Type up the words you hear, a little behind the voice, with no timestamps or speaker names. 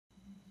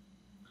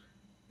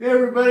Hey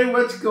everybody,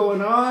 what's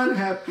going on?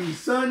 Happy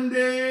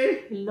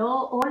Sunday.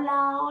 Hello,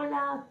 hola,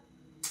 hola.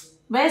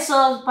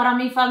 Besos para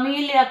mi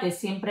familia que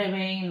siempre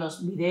ven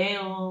los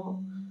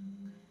videos.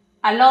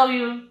 I love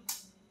you.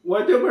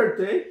 What's your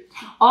birthday?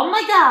 Oh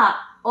my God.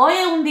 Hoy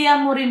es un día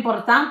muy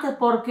importante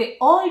porque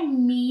hoy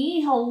mi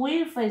hijo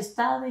Wilfred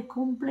está de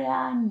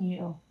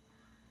cumpleaños.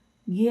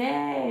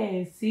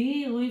 Yes,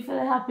 sí,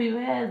 Wilfred de Happy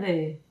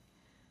Birthday.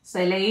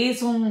 Se le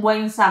hizo un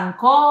buen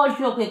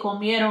sancocho que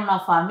comieron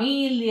la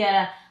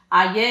familia.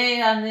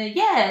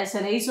 Ayer,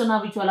 se le hizo una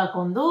habichuela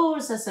con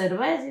dulce,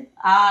 cerveza.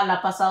 La ha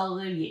pasado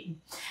de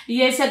bien.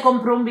 Y él se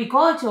compró un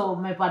bizcocho,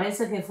 me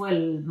parece que fue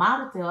el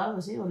martes o algo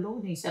así, o el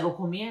lunes, y se lo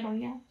comieron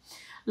ya.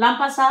 La han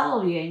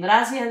pasado bien,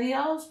 gracias a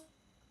Dios.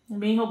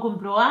 Mi hijo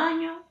cumplió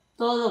años,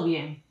 todo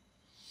bien.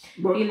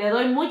 Y le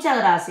doy muchas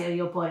gracias a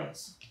Dios por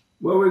eso.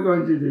 What are we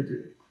going to do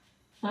today?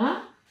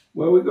 ¿Ah?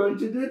 What are we going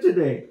to do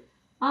today?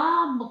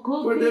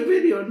 Cookie. For the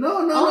video.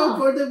 No,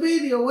 for the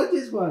video. What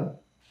is one?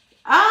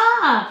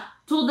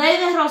 Today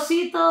the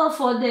Rosito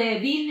for the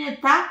dinner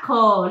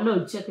taco.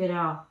 Look, check it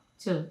out.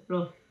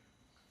 Look.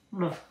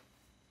 Well,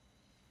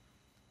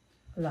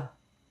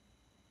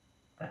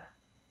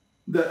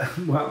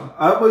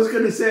 I was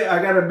going to say,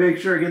 I got to make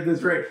sure I get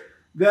this right.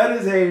 That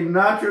is a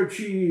nacho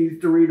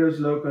cheese Doritos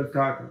Locos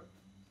taco.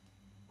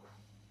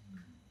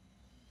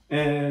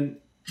 And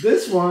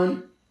this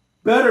one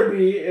better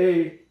be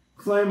a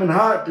Flamin'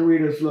 Hot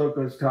Doritos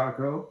Locos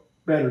taco.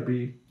 Better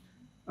be.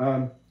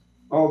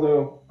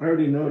 Although I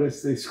already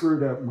noticed they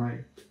screwed up my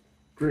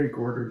drink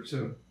order,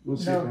 so we'll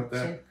see about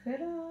that. Check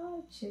it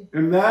out.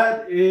 And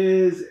that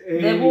is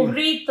a... The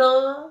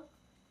burrito.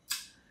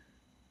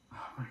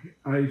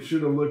 I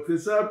should have looked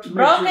this up to make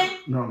Broken?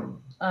 sure. No.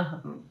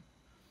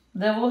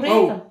 The burrito.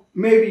 Oh,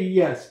 maybe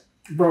yes.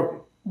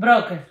 Broken.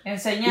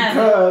 Enseñale.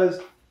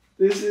 Because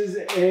this is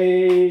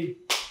a...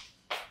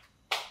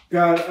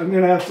 God, I'm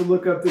going to have to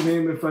look up the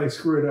name if I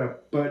screw it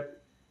up.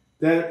 But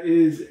that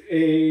is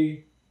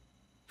a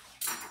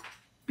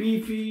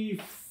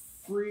Beefy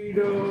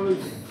Fritos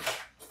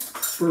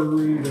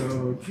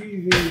Burrito.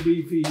 Cheesy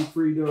Beefy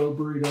Frito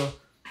Burrito.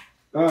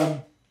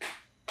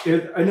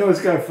 I know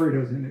it's got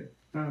Fritos in it.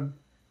 And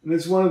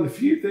it's one of the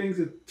few things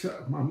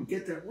that... Mom,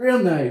 get that real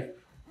knife.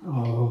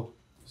 Oh,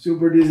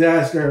 super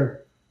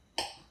disaster.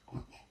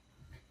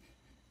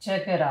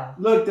 Check it out.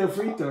 Look, the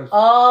Fritos.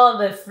 Oh,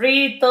 the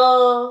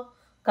frito.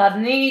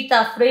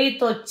 Carnita,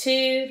 frito,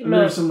 cheese. And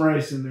there's some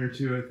rice in there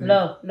too, I think.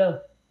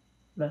 Look.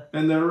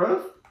 And the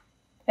arroz?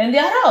 And the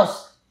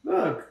arroz.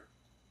 Look.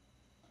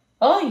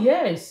 Oh,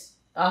 yes.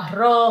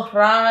 Arroz,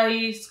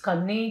 rice,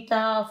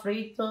 carnita,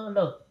 frito.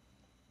 Look.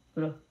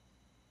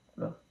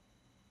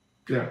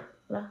 Yeah.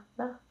 No.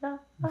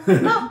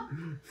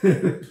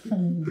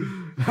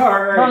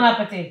 All right. Bon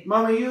appetit.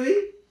 Mama, you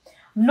eat?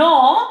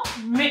 No,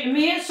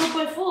 me is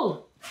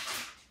superfood.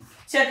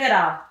 Check it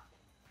out.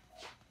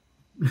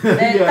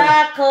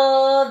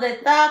 The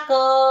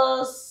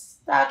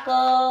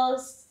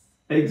tacos.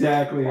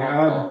 Exactly.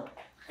 Tacos.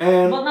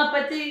 And Bon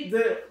appetit.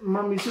 the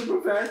Mommy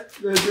Super Fat,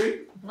 the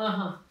drink.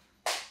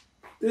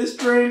 This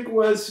drink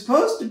was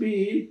supposed to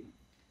be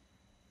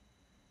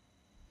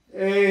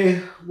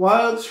a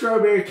wild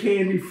strawberry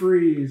candy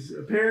freeze.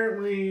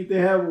 Apparently, they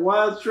have a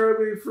wild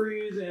strawberry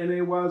freeze and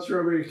a wild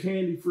strawberry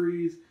candy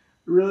freeze.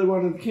 I really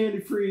wanted the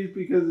candy freeze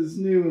because it's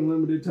new and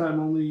limited time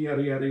only,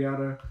 yada, yada,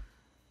 yada.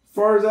 As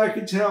far as I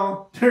could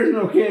tell, there's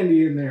no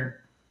candy in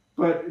there,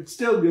 but it's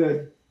still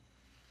good.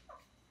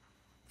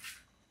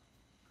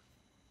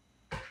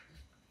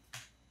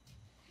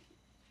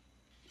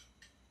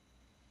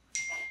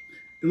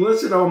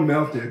 Unless it all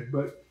melted,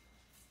 but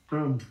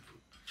from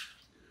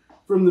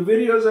the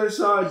videos I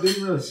saw, it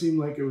didn't really seem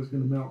like it was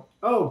going to melt.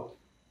 Oh,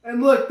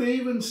 and look, they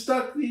even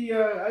stuck the,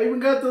 I even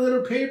got the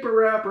little paper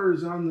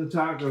wrappers on the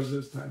tacos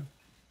this time.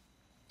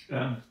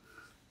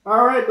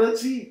 All right,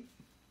 let's eat.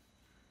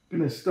 I'm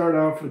going to start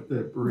off with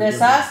the burrito. The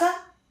salsa?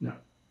 No.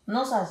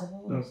 No salsa.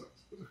 No salsa.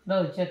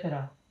 No, check it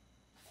out.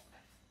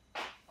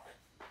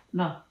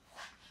 No.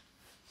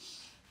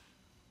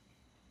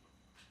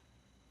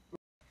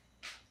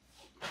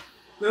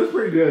 That's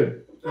pretty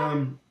good.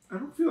 I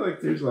don't feel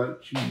like there's a lot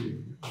of cheese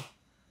in here.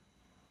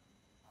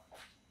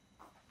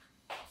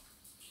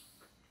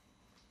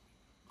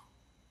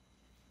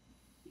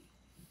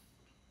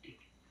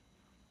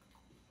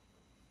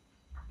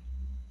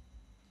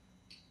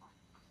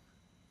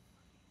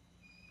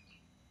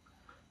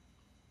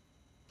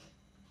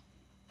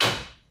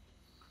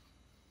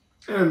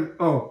 And,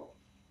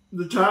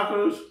 the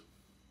tacos,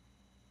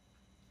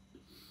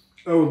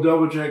 I will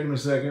double check in a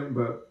second,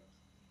 but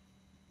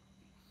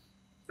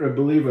I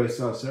believe I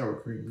saw sour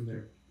cream in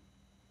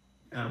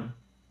there.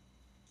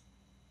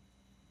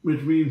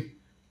 Which means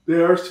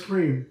they are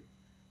supreme.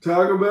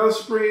 Taco Bell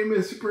Supreme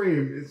is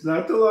supreme. It's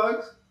not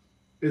deluxe,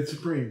 it's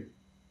supreme.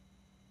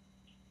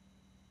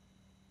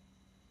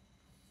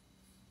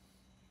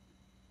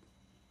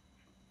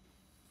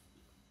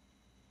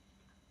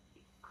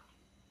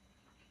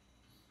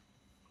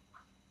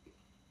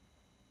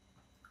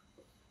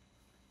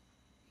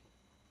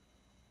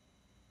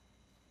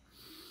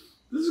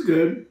 This is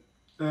good.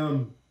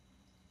 Um,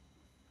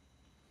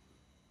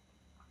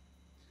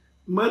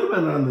 Might have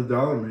been on the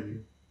dollar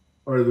menu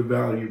or the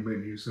value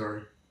menu.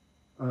 Sorry.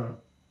 Uh,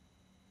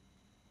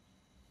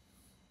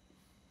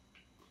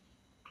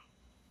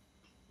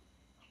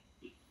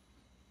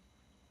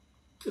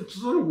 it's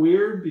a little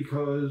weird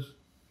because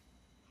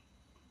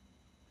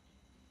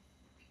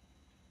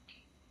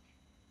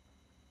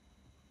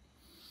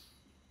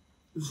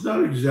it's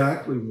not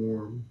exactly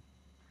warm.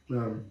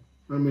 I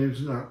mean, it's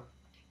not.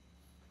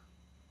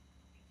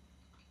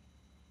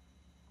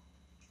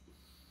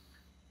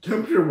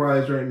 Temperature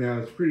wise, right now,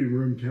 it's pretty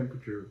room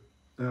temperature.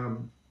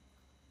 Um,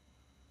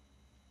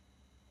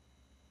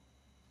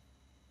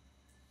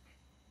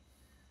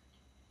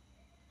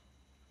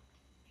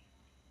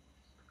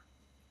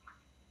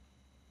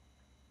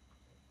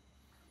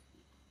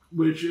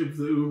 which, if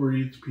the Uber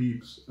Eats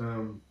peeps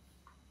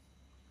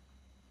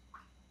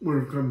would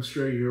have come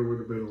straight here, would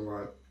have been a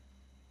lot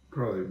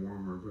probably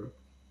warmer. But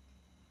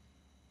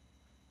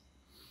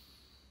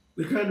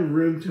the kind of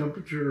room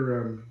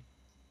temperature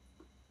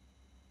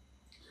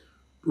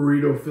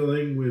burrito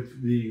filling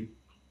with the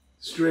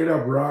straight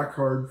up rock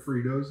hard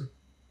Fritos.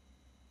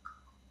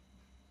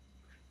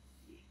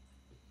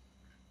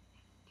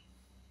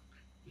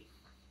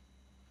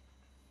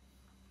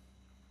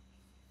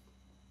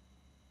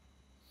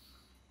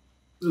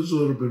 This is a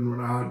little bit of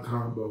an odd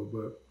combo,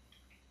 but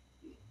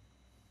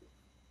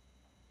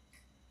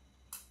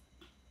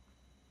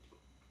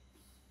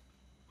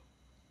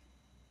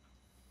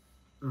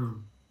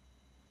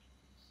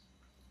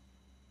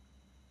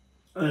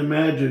I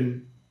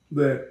imagine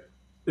that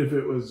if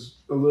it was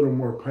a little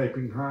more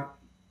piping hot,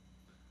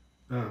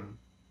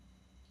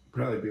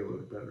 probably be a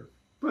little better.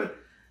 But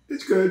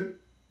it's good.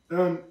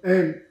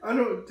 And I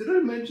don't, did I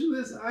mention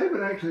this? I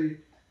haven't actually,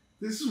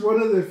 this is one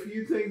of the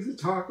few things at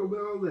Taco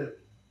Bell that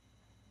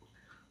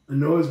I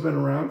know has been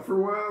around for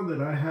a while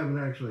that I haven't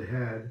actually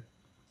had.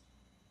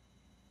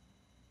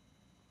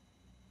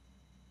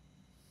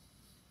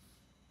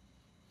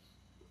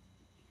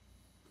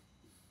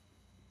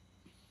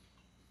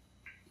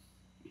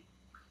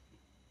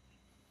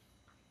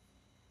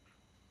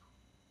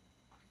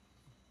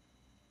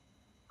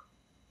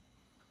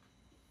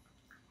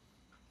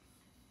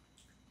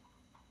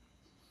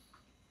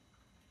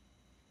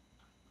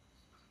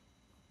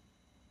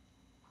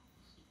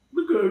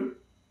 But good.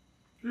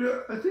 Yeah,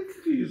 I think I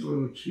could use a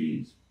little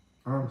cheese,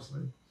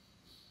 honestly.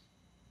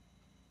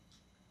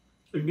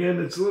 Again,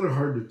 it's a little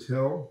hard to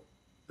tell.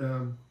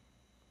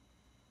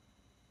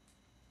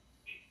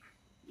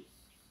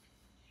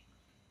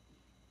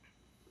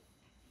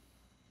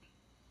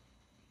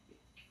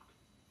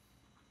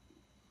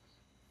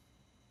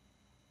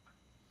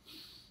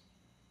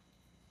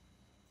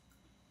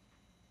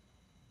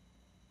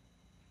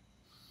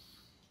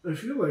 I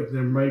feel like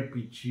there might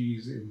be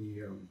cheese in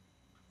the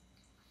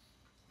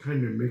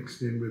kind of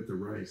mixed in with the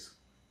rice.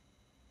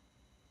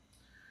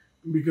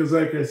 Because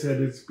like I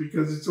said, it's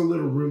because it's a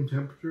little room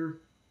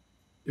temperature.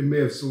 It may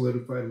have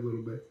solidified a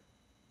little bit.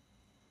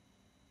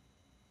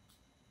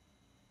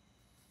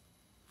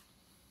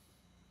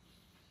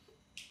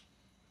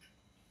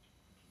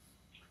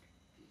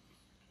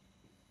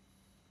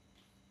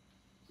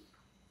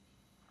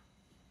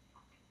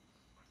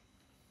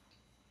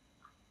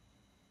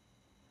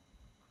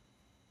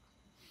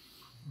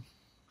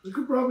 I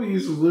could probably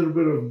use a little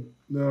bit of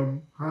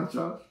hot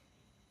sauce.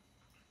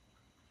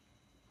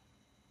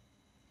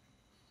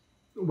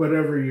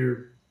 Whatever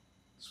your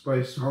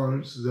spice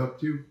tolerance is up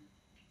to.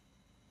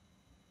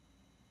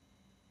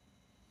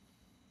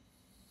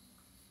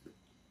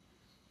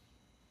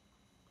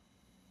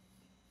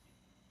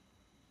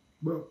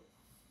 Well,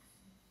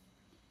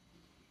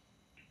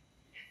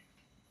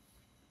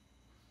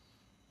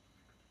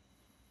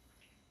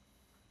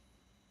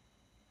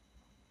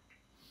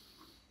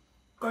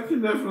 I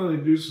can definitely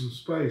do some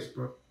spice,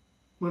 but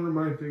one of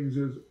my things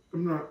is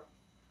I'm not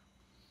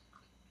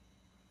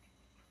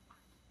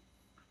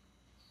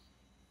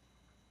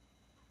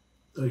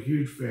a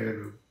huge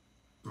fan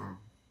of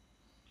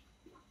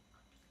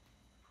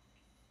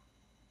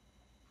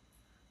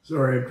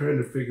sorry, I'm trying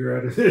to figure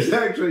out if there's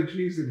actually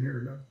cheese in here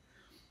or not.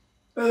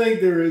 I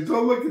think there is.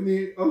 I'll look at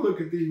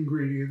the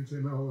ingredients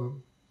and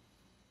I'll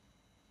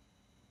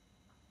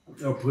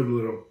put a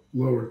little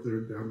lower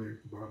third down there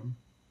at the bottom.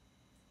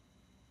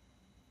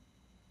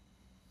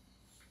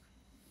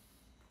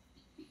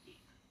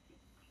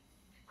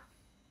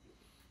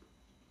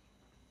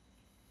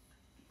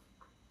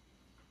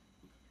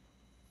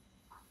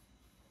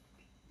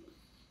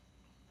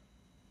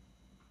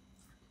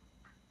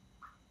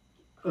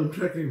 I'm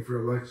checking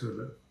for Alexa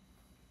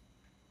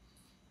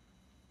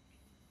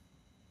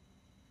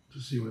to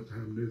see what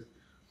time it is.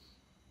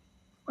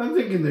 I'm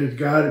thinking there's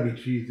got to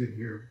be cheese in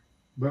here,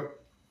 but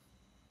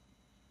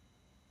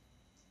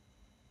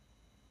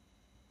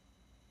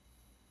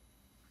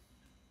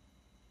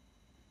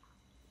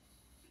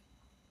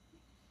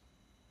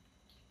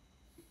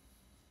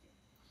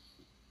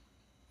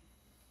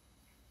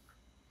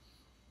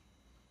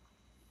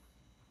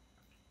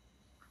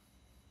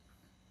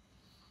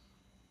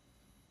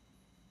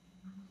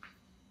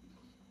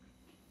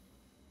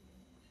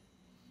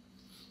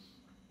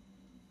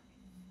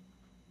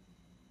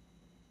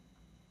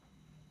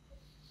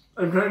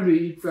I'm trying to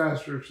eat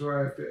faster, so I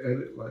have to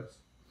edit less.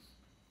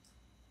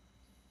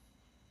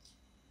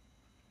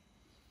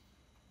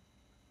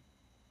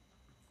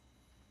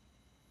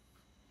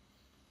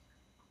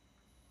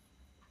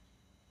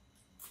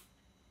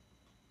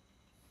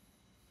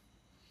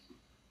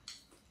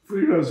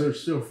 Fritos are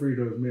still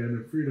Fritos, man.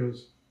 And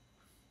Fritos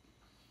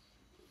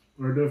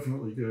are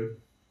definitely good.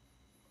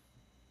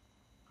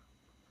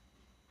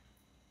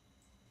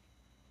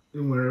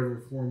 In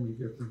whatever form you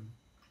get them.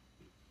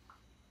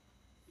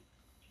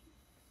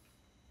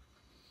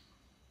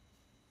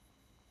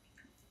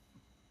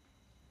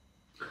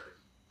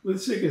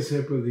 Let's take a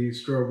sip of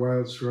these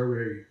wild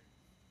strawberry,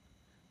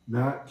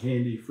 not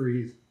candy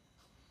freeze.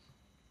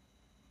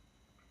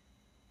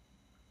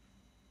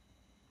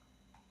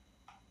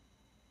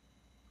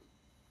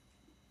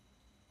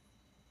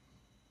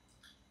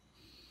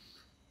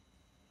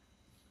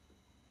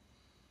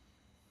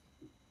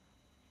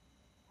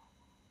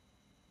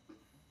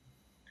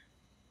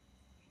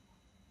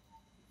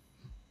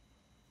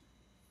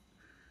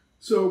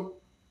 So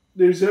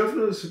there's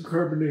definitely some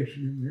carbonation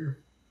in there.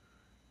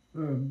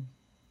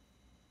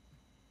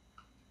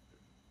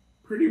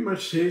 Pretty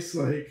much tastes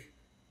like,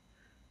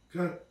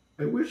 God,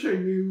 I wish I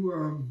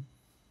knew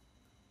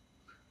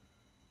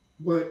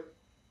what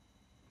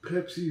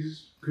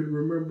Pepsi's, could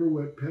remember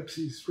what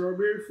Pepsi's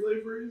strawberry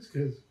flavor is,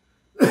 because,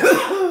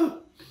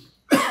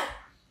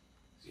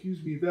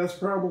 excuse me, that's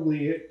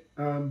probably it.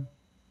 But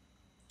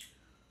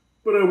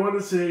I want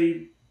to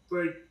say,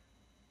 like,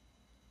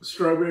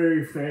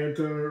 strawberry Fanta,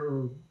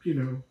 or, you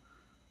know,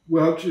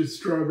 Welch's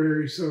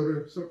strawberry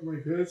soda, something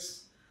like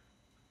this.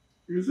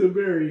 It's a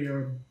very,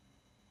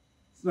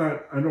 it's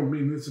not, I don't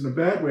mean this in a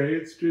bad way,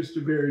 it's just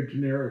a very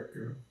generic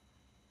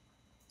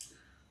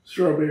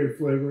strawberry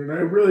flavor, and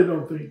I really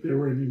don't think there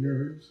were any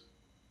nerves.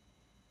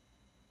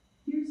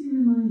 Here's your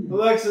reminder.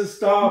 Alexa,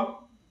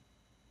 stop!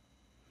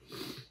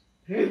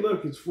 Hey,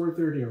 look, it's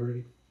 4:30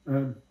 already.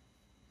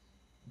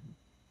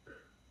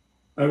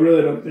 I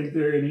really don't think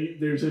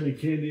there's any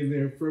candy in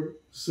there.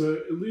 So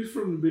at least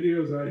from the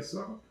videos I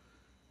saw,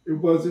 it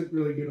wasn't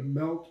really gonna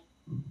melt.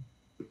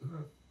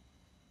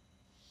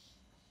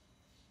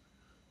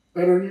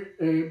 I don't.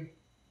 And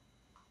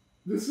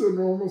this is a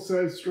normal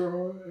size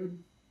straw,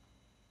 and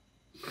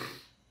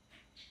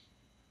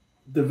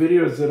the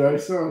videos that I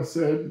saw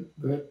said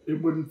that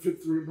it wouldn't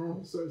fit through a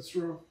normal size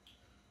straw.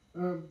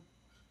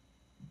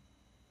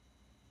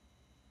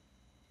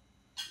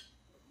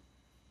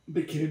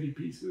 The candy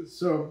pieces.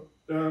 So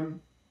I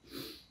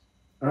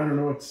don't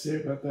know what to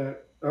say about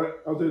that.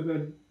 Other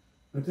than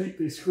I think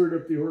they screwed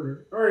up the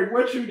order. All right,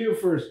 what should we do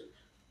first?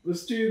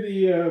 Let's do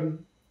the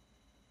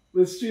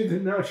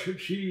nacho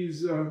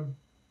cheese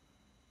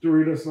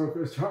Doritos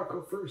Locos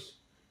taco first,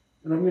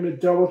 and I'm gonna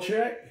double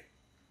check.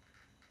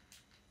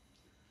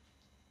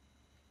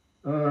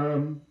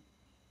 That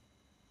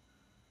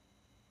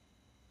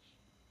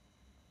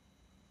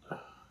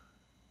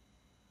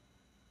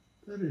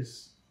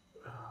is.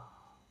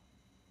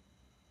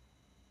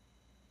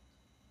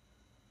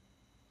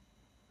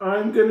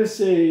 I'm gonna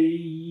say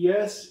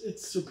yes,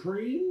 it's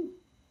supreme.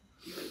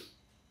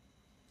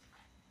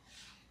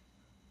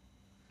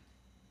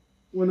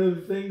 One of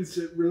the things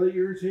that really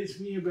irritates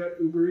me about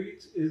Uber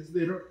Eats is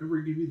they don't ever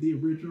give you the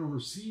original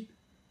receipt.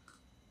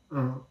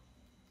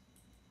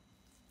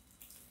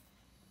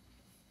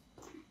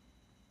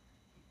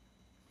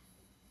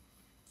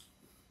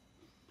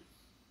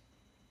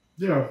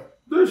 Yeah,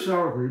 there's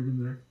sour cream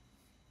in there.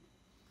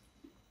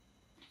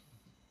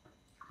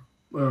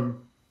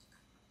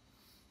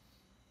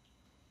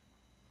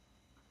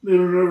 They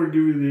don't ever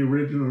give you the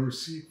original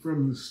receipt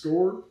from the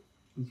store.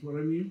 That's what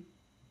I mean.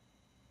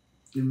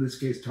 In this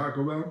case,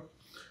 Taco Bell.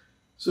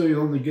 So you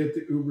only get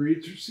the Uber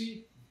Eats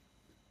receipt.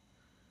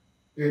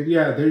 And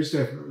yeah, there's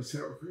definitely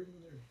sour cream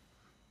in there.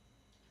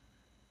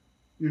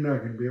 You're not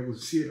going to be able to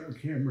see it on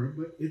camera,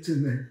 but it's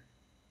in there.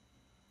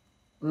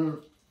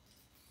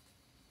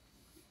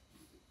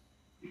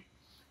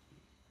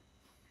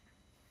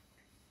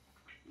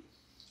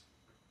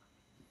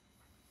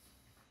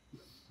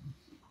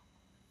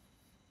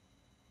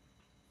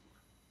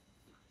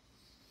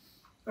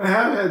 I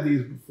have had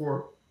these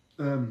before.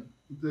 The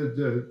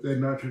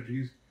nacho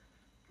cheese.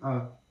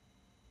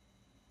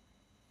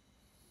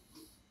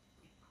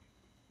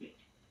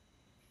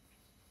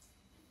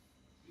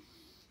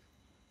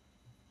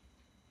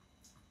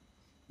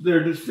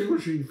 Their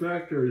distinguishing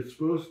factor is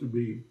supposed to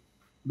be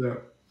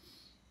that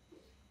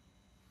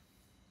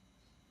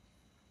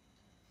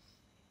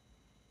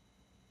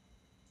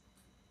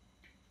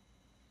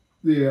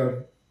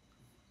the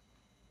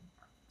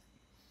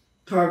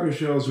taco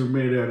shells are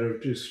made out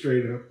of just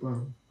straight up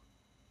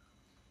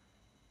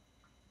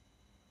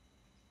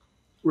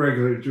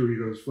regular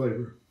Doritos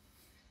flavor.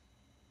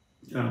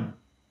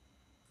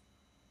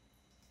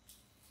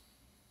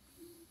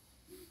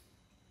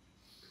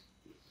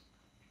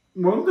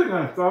 One thing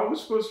I thought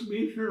was supposed to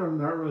be in here, I'm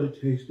not really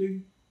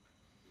tasting,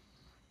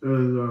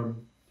 is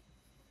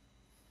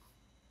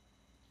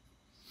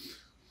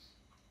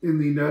in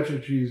the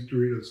nacho cheese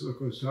Doritos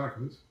Locos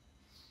tacos,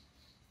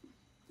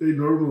 they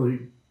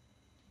normally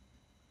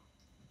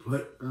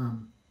But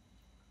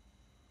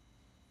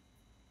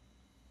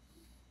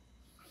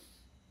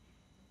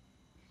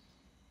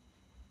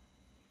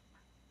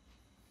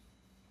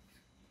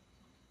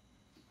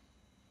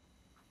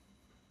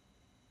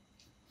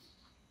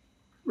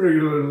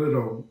regular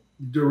little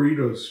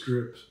Doritos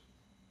strips.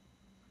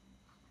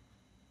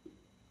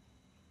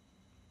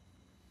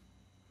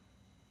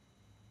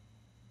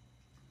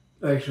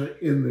 Actually,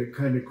 in the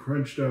kind of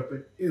crunched up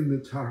and in the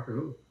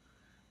taco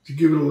to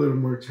give it a little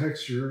more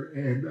texture.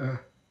 And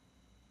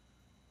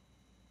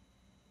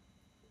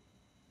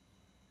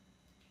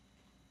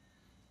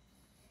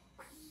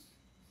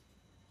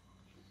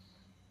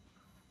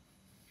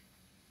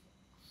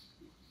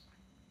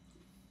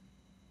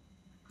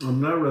I'm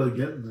not really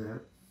getting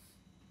that.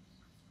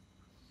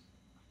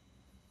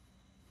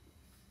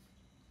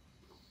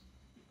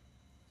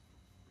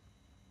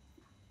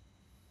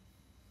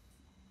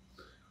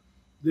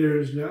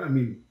 There's no, I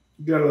mean,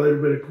 you got a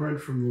little bit of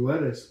crunch from the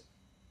lettuce.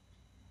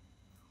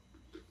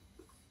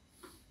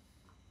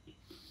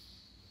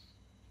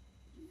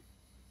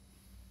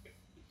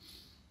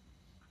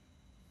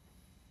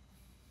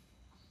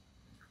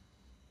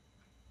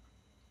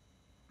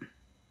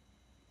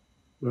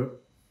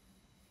 But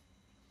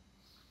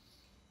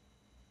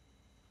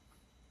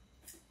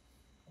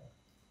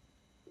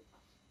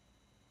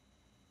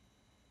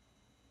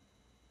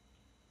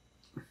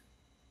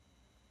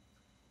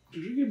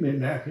did you give me a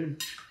napkin?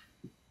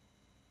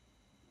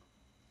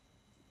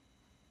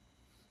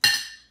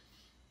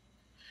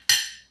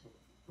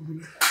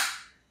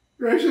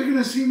 You're actually going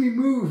to see me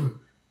move.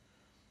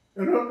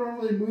 I don't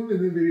normally move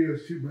in the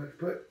videos too much,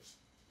 but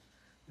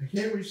I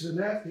can't reach the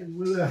napkin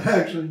without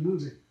actually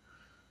moving.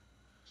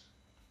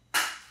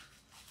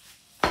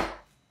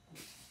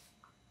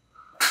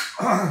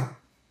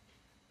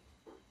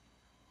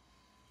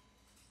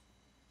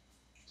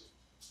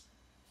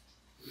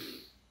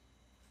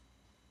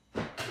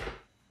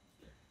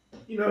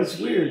 You know, it's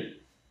weird.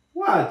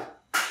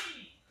 What?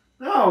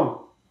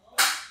 No.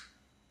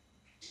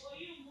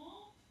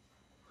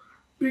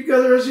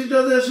 Because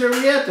recito de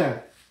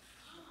servilleta.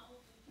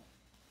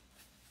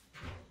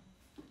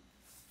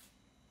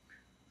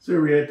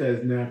 Servilleta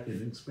is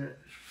napkin in Spanish.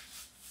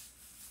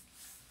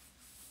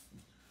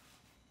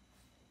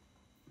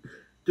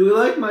 Do we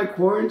like my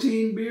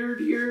quarantine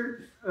beard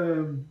here?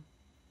 I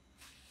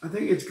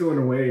think it's going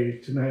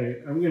away tonight.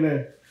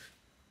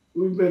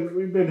 We've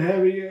been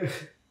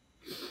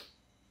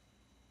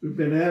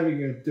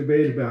having a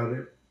debate about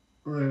it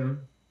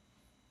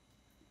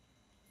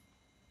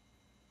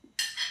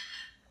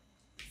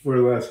for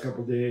the last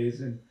couple of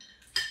days, and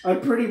I'm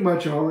pretty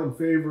much all in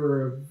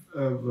favor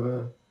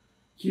of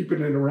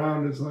keeping it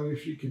around as long as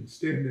she can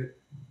stand it,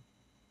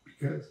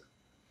 because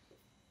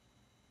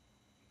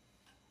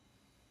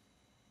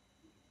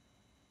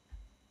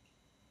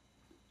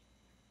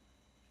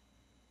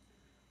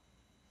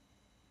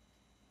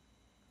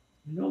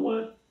you know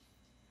what?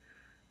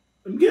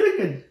 I'm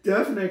getting a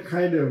definite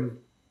kind of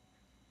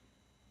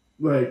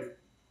like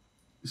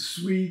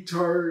sweet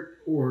tart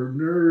or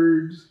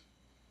nerds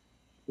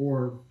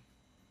or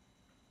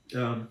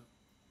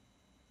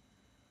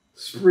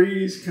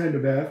Spree's kind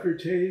of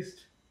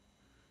aftertaste.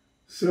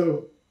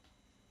 So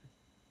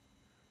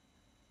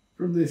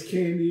from this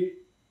candy,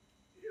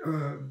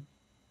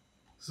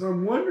 so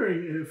I'm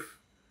wondering if,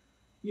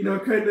 you know,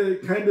 kind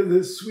of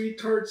the sweet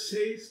tart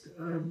taste.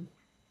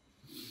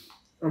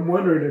 I'm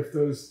wondering if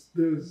those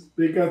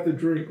they got the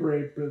drink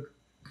right, but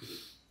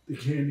the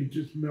candy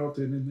just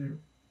melted in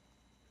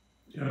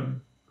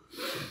there.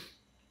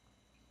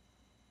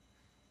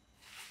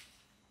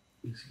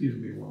 Excuse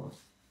me while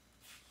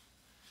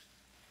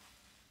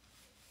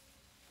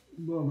I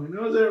blow my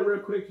nose out real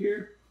quick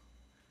here.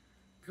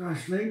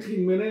 Gosh,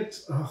 19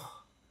 minutes.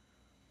 Oh.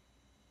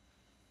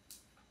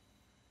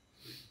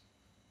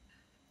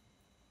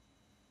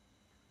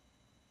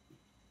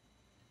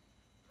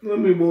 Let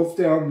me wolf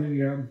down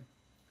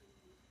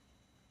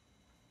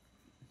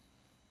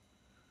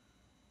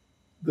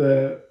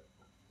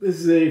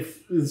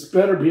this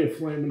better be a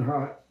flaming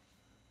hot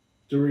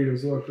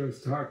Doritos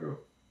Locos taco.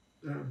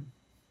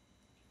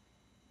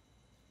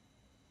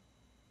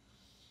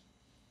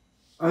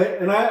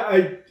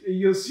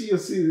 You'll see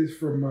this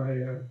from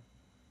a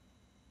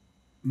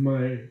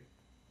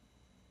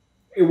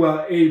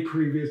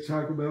previous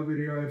Taco Bell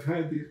video. I've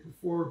had these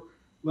before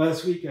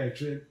last week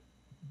actually,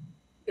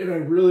 and I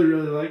really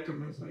liked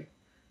them. I was like,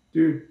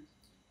 dude,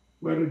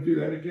 why don't do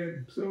that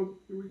again? So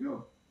here we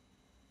go.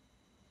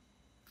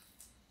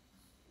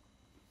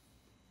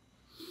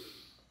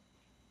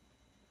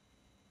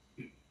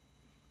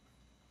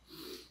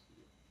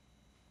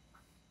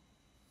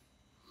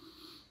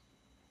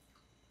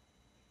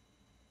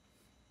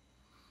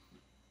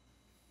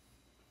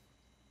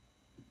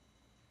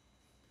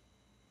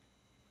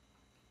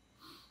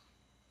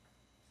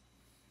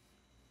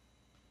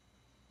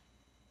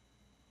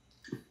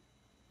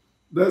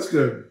 That's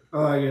good.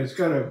 I like it. It's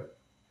kind of.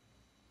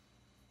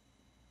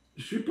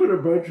 She put a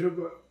bunch of,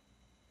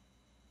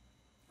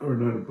 or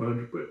not a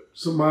bunch, but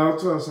some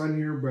mild sauce on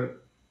here.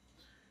 But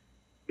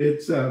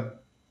it's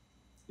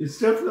It's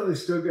definitely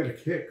still got a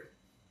kick.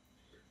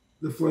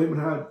 The Flamin'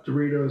 Hot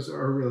Doritos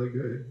are really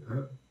good.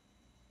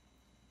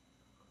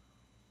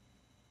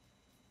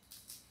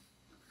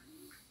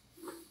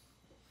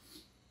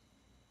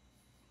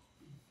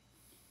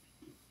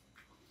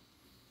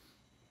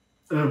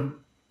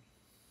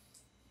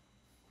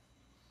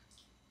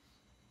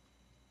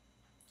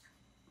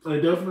 I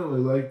definitely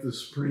like the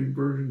Supreme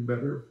version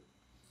better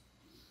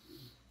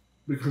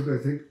because I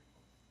think,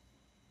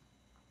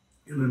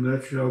 in a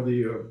nutshell,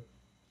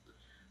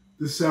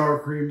 the sour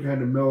cream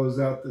kind of mellows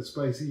out the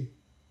spicy.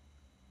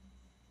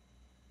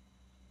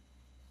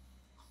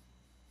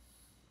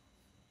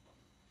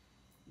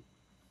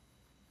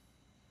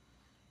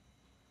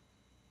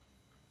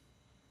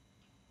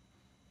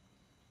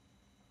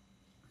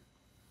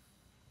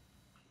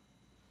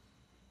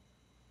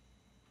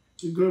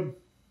 Good.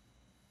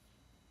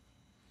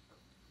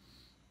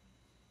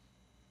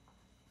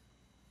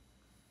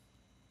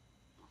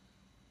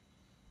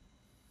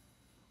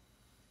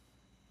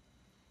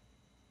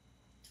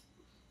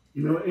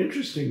 You know,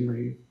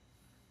 interestingly,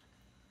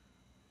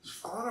 it's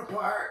falling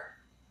apart.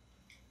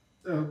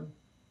 I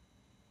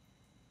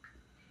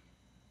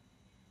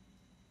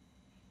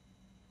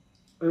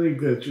think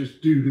that's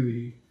just due to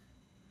the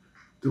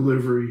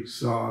delivery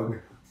sog.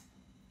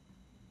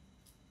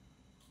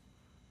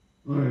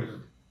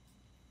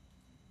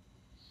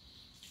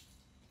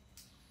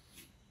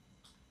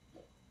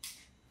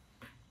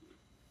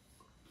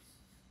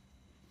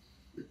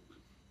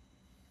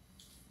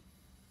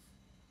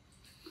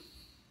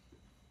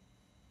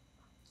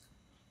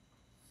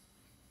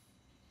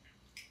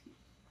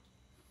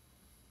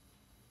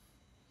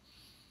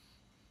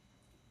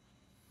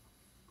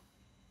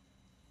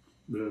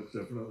 But it's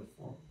definitely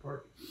falling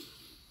apart.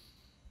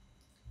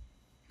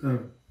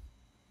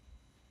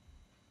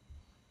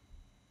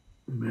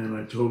 Man,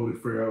 I totally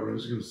forgot what I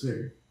was going to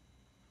say.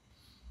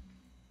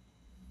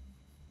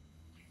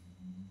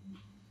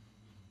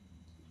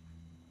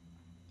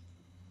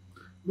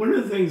 One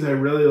of the things I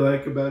really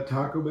like about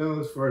Taco Bell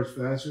as far as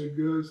fast food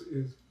goes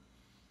is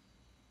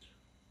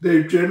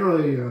they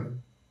generally,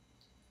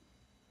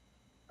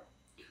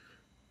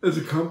 as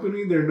a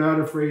company, they're not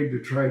afraid to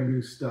try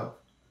new stuff.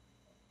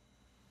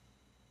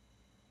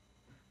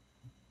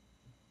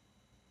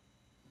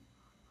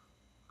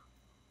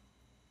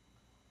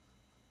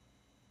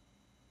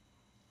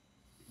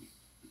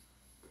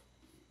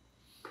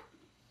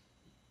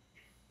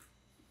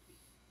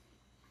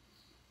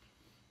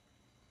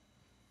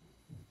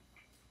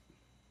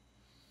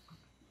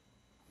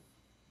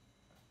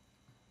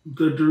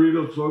 The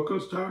Doritos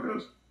Locos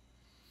tacos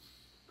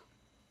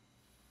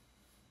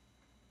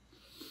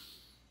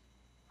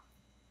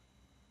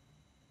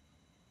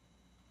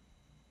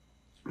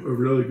are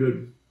really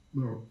good.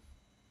 No.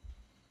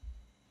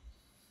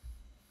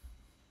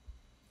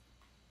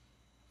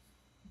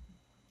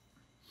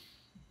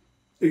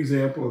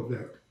 Example of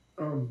that.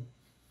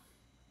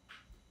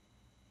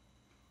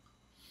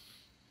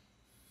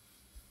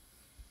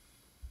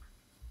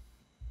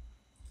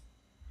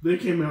 They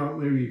came out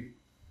maybe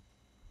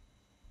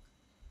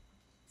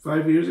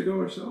 5 years ago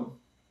or so.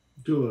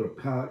 Do a little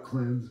palate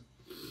cleanse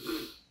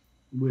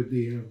with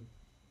the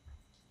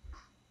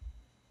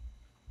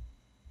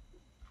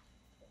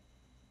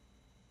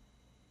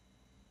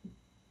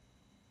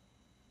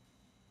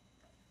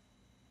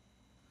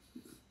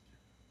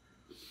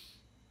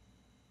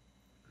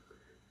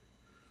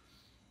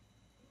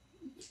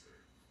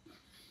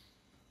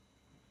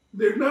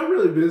they're not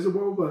really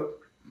visible, but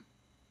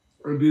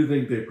I do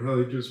think they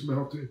probably just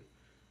melted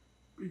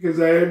because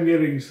I am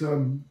getting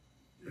some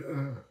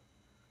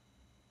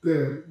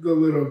the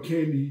little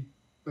candy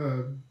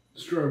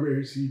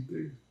strawberry seed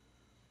things.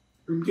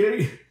 I'm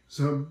getting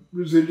some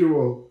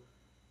residual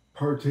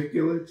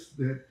particulates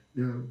that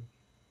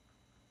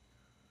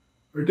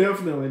are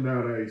definitely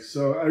not ice.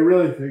 So I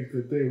really think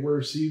that they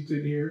were seeds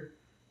in here,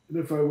 and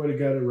if I would have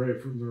got it right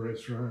from the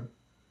restaurant,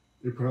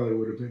 they probably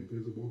would have been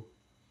visible.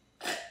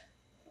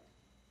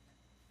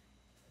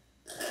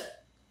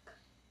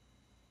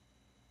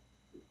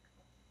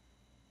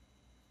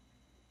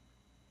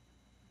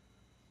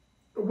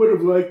 I would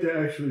have liked to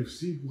actually have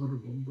seen one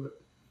of them, but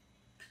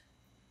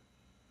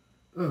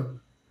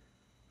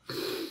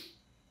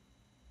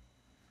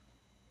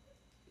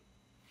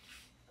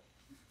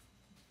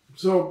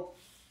so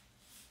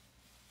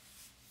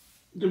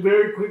to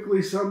very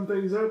quickly sum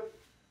things up,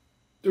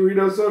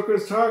 Doritos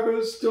Locos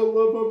Tacos, still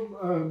love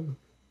them.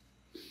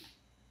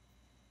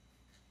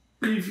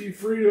 Beefy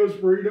Fritos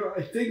Burrito,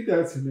 I think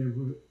that's the name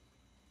of it.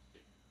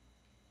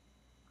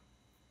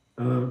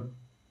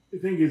 I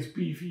think it's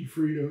Beefy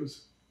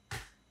Fritos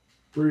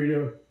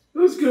Burrito. It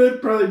was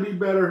good. Probably be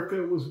better if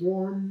it was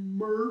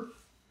warmer.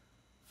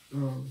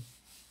 And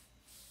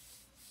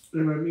I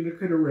mean, I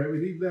could have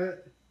remedied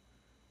that.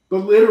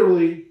 But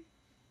literally,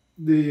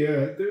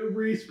 the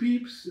Reese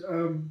peeps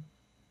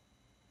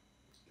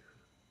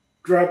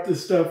dropped the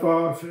stuff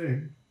off,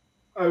 and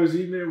I was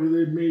eating it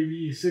within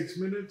maybe 6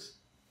 minutes.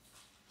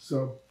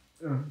 So,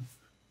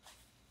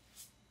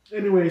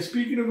 anyway,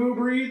 speaking of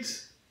Uber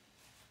Eats,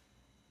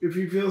 if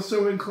you feel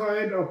so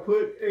inclined, I'll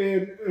put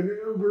an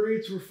Uber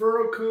Eats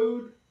referral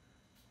code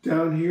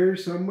down here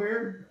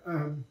somewhere.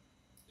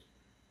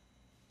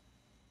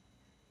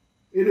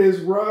 It is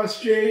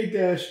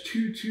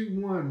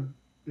RossJ-221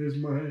 is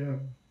my,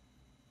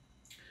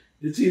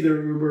 it's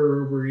either Uber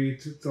or Uber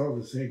Eats. It's all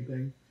the same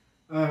thing.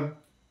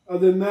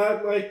 Other than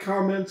that, like,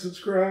 comment,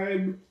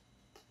 subscribe,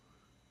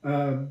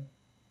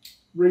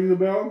 ring the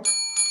bell.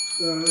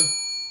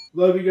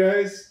 Love you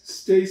guys.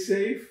 Stay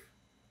safe.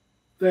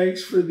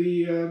 Thanks for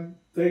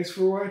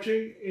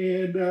watching.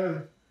 And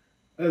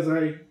as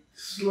I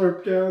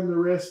slurp down the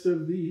rest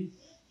of the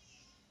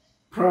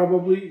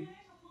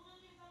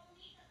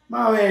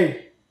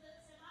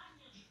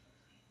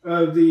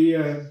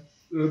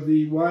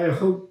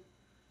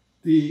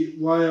the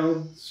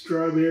wild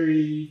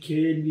strawberry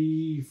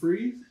candy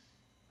freeze.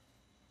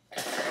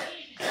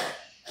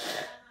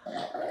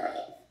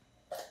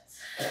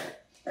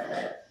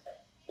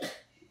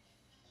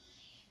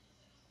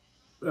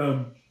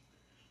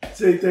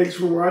 Say thanks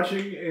for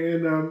watching,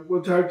 and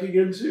we'll talk to you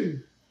again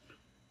soon.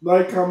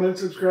 Like, comment,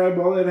 subscribe,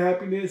 all that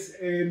happiness,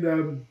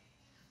 and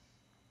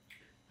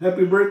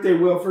happy birthday,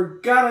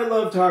 Wilford. God, I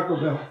love Taco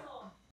Bell.